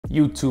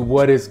YouTube,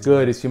 what is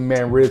good? It's your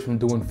man Ribs from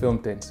Doing Film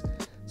Things.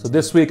 So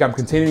this week I'm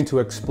continuing to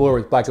explore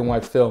with black and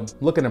white film,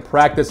 looking to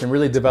practice and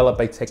really develop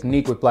a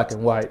technique with black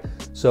and white.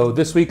 So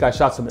this week I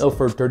shot some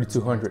Ilford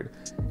 3200.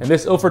 And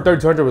this Ilford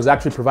 3200 was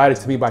actually provided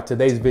to me by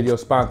today's video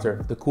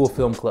sponsor, the Cool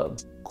Film Club.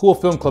 Cool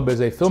Film Club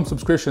is a film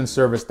subscription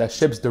service that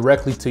ships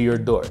directly to your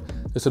door.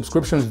 The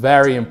subscriptions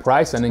vary in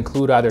price and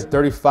include either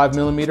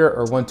 35mm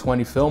or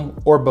 120 film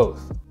or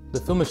both. The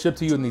film is shipped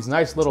to you in these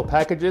nice little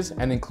packages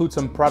and include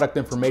some product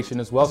information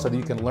as well so that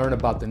you can learn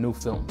about the new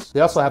films. They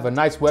also have a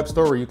nice web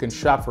store where you can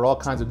shop for all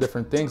kinds of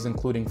different things,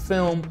 including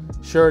film,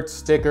 shirts,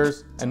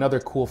 stickers, and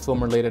other cool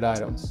film related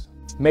items.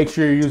 Make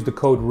sure you use the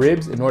code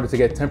RIBS in order to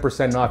get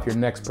 10% off your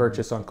next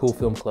purchase on Cool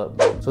Film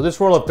Club. So this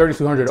roll of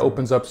 3200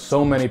 opens up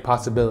so many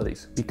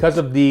possibilities. Because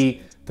of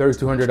the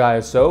 3200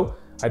 ISO,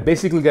 I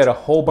basically get a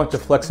whole bunch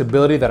of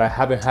flexibility that I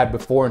haven't had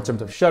before in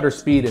terms of shutter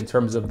speed, in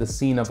terms of the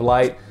scene of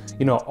light,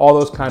 you know, all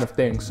those kind of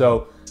things.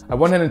 So I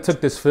went ahead and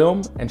took this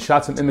film and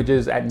shot some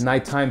images at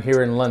nighttime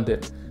here in London.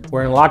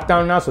 We're in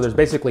lockdown now, so there's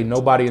basically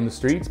nobody in the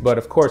streets, but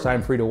of course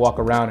I'm free to walk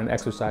around and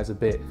exercise a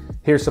bit.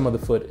 Here's some of the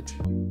footage.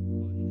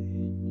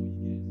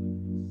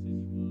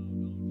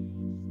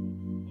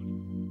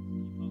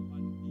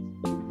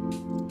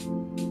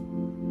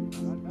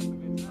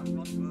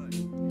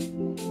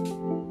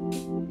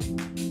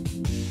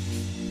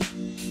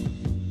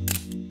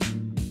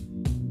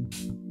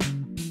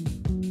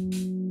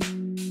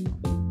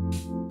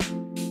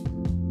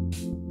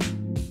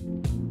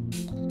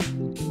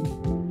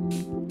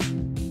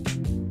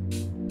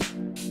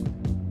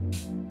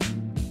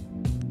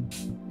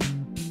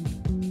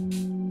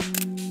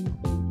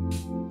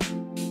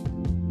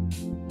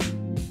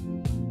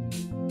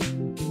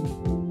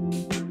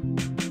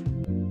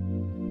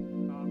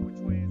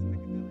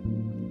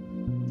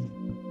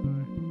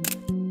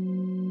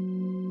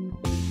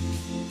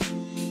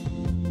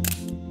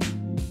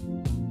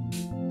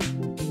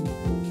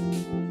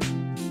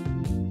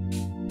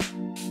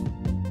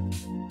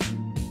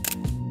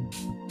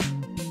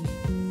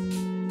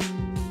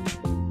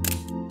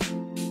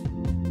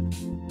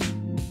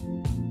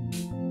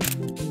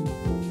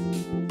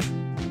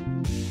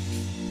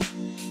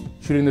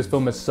 Shooting this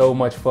film is so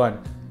much fun.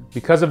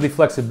 Because of the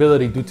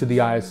flexibility due to the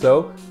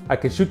ISO, I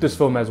can shoot this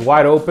film as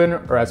wide open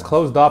or as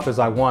closed off as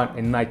I want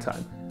in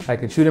nighttime. I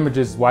can shoot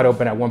images wide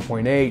open at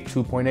 1.8,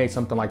 2.8,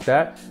 something like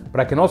that,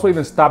 but I can also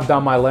even stop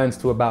down my lens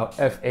to about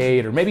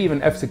f8 or maybe even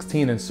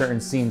f16 in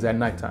certain scenes at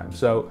nighttime.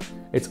 So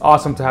it's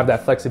awesome to have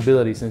that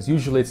flexibility, since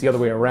usually it's the other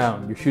way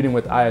around. You're shooting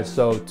with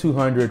ISO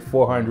 200,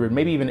 400,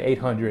 maybe even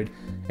 800,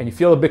 and you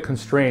feel a bit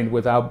constrained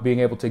without being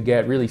able to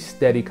get really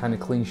steady kind of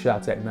clean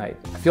shots at night.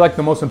 I feel like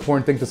the most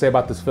important thing to say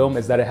about this film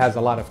is that it has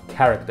a lot of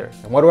character.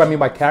 And what do I mean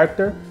by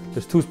character?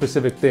 There's two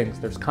specific things.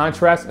 There's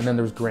contrast and then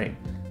there's grain.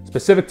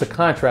 Specific to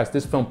contrast,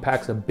 this film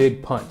packs a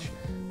big punch.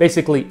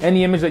 Basically,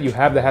 any image that you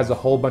have that has a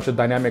whole bunch of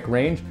dynamic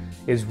range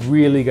is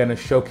really gonna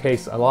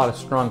showcase a lot of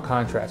strong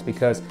contrast,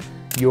 because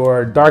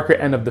your darker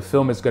end of the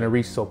film is gonna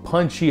reach so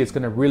punchy, it's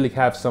gonna really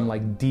have some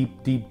like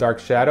deep dark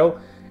shadow.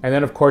 And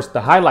then of course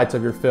the highlights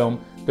of your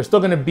film, they're still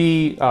gonna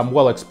be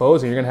well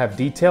exposed and you're gonna have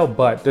detail,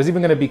 but there's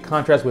even gonna be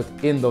contrast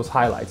within those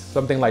highlights.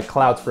 Something like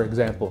clouds, for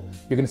example.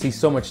 You're gonna see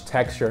so much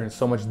texture and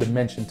so much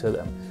dimension to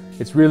them.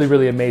 It's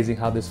really amazing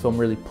how this film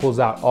really pulls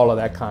out all of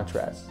that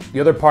contrast.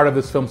 The other part of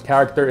this film's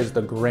character is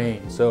the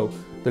grain. So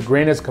the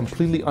grain is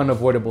completely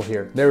unavoidable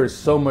here. There is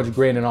so much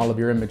grain in all of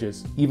your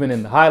images, even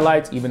in the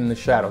highlights, even in the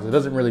shadows. It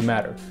doesn't really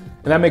matter.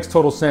 And that makes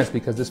total sense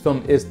because this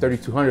film is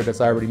 3200,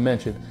 as I already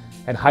mentioned.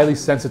 And highly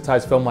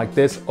sensitized film like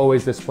this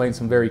always displays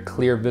some very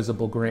clear,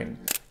 visible grain.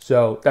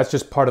 So that's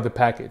just part of the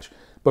package.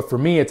 But for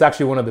me, it's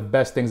actually one of the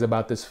best things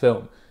about this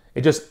film.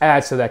 It just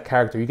adds to that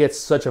character. You get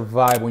such a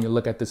vibe when you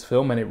look at this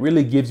film, and it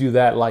really gives you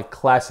that like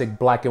classic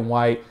black and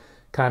white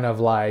kind of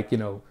like, you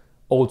know,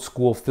 old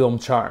school film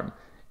charm.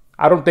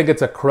 I don't think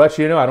it's a crutch,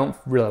 you know, I don't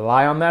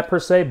rely on that per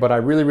se, but I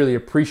really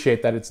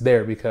appreciate that it's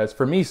there, because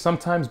for me,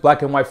 sometimes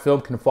black and white film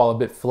can fall a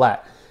bit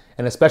flat.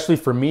 And especially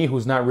for me,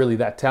 who's not really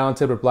that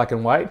talented with black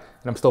and white,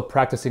 and I'm still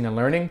practicing and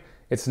learning,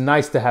 it's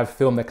nice to have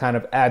film that kind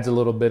of adds a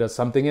little bit of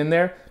something in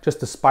there just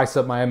to spice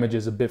up my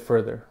images a bit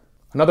further.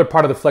 Another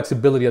part of the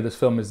flexibility of this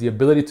film is the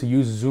ability to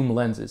use zoom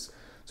lenses.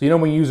 So you know,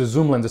 when you use a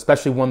zoom lens,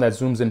 especially one that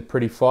zooms in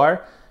pretty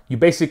far, you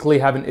basically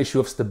have an issue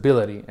of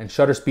stability, and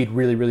shutter speed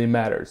really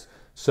matters.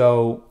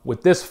 So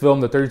with this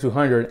film, the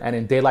 3200, and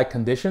in daylight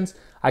conditions,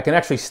 I can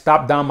actually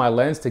stop down my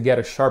lens to get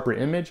a sharper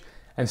image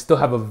and still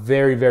have a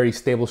very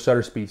stable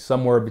shutter speed,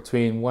 somewhere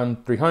between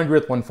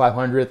 1/300th,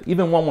 1/500th,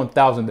 even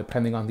 1/1000th,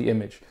 depending on the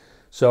image.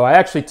 So I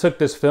actually took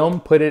this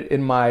film, put it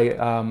in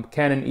my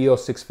Canon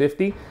EOS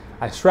 650.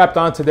 I strapped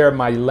onto there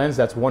my lens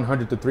that's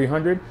 100 to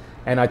 300,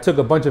 and I took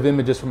a bunch of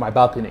images from my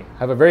balcony. I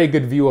have a very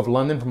good view of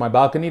London from my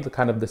balcony, the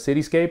kind of the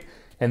cityscape,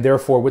 and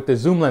therefore with the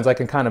zoom lens, I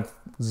can kind of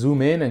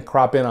zoom in and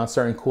crop in on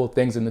certain cool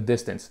things in the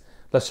distance.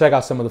 Let's check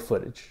out some of the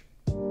footage.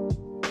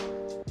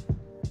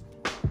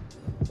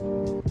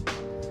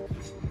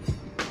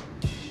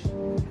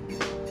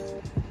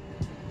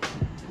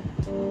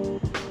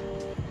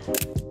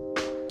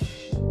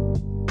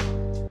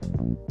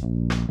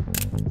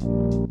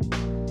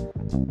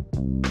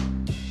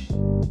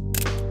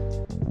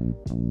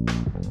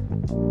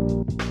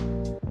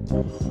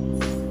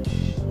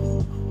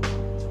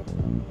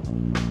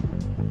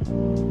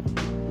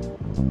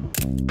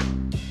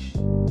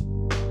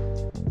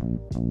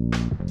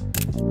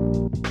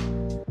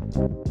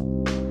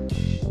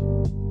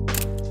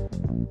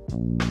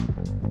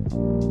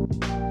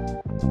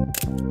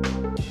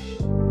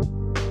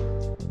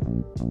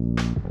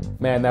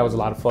 Man, that was a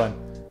lot of fun.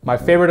 My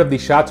favorite of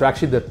these shots are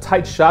actually the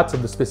tight shots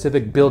of the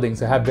specific buildings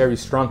that have very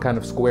strong kind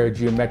of square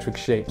geometric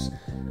shapes.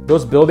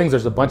 Those buildings,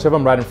 there's a bunch of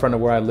them right in front of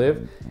where I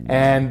live,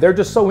 and they're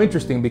just so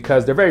interesting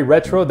because they're very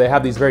retro. They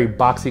have these very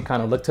boxy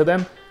kind of look to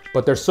them,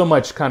 but there's so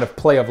much kind of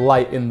play of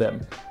light in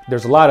them.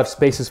 There's a lot of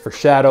spaces for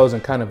shadows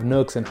and kind of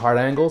nooks and hard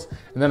angles.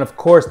 And then of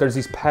course, there's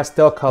these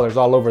pastel colors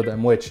all over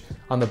them, which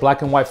on the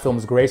black and white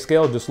film's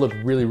grayscale just look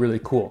really, really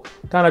cool.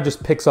 Kind of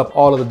just picks up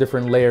all of the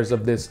different layers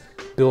of this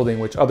building,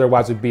 which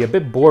otherwise would be a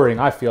bit boring,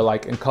 I feel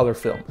like, in color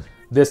film.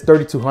 This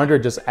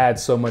 3200 just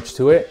adds so much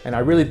to it, and I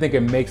really think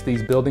it makes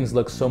these buildings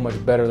look so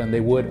much better than they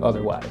would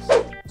otherwise.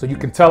 So you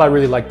can tell I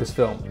really like this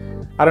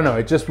film. I don't know,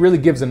 it just really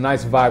gives a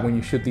nice vibe when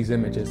you shoot these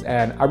images,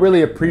 and I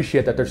really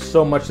appreciate that there's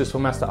so much this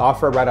film has to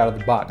offer right out of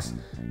the box.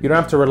 You don't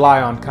have to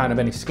rely on kind of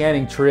any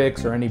scanning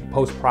tricks or any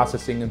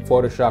post-processing in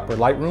Photoshop or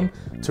Lightroom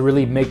to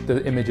really make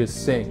the images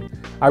sing.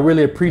 I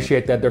really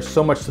appreciate that there's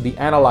so much to the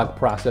analog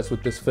process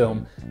with this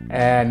film,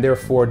 and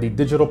therefore the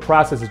digital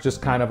process is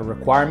just kind of a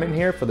requirement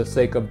here for the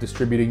sake of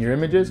distributing your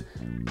images,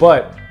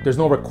 but there's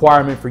no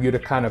requirement for you to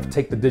kind of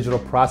take the digital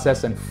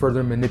process and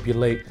further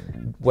manipulate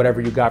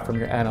whatever you got from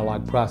your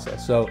analog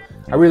process. So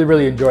I really,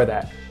 really enjoy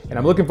that. And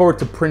I'm looking forward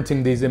to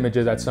printing these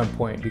images at some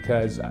point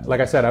because,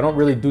 like I said, I don't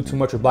really do too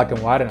much with black and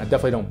white, and I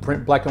definitely don't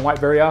print black and white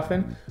very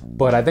often,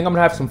 but I think I'm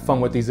gonna have some fun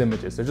with these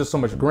images. There's just so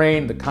much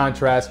grain, the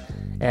contrast,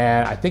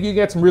 and I think you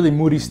get some really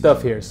moody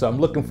stuff here, so I'm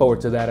looking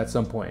forward to that at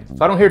some point.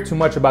 So I don't hear too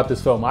much about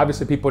this film.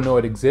 Obviously people know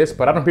it exists,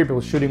 but I don't hear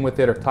people shooting with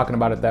it or talking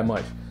about it that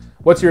much.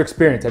 What's your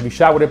experience? Have you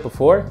shot with it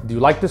before? Do you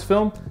like this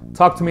film?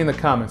 Talk to me in the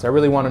comments. I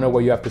really want to know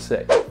what you have to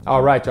say.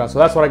 All right, y'all, so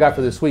that's what I got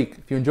for this week.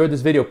 If you enjoyed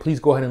this video, please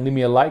go ahead and leave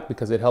me a like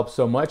because it helps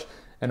so much.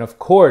 And of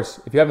course,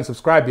 if you haven't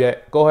subscribed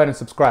yet, go ahead and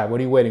subscribe. What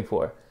are you waiting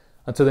for?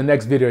 Until the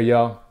next video,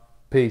 y'all.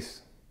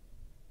 Peace.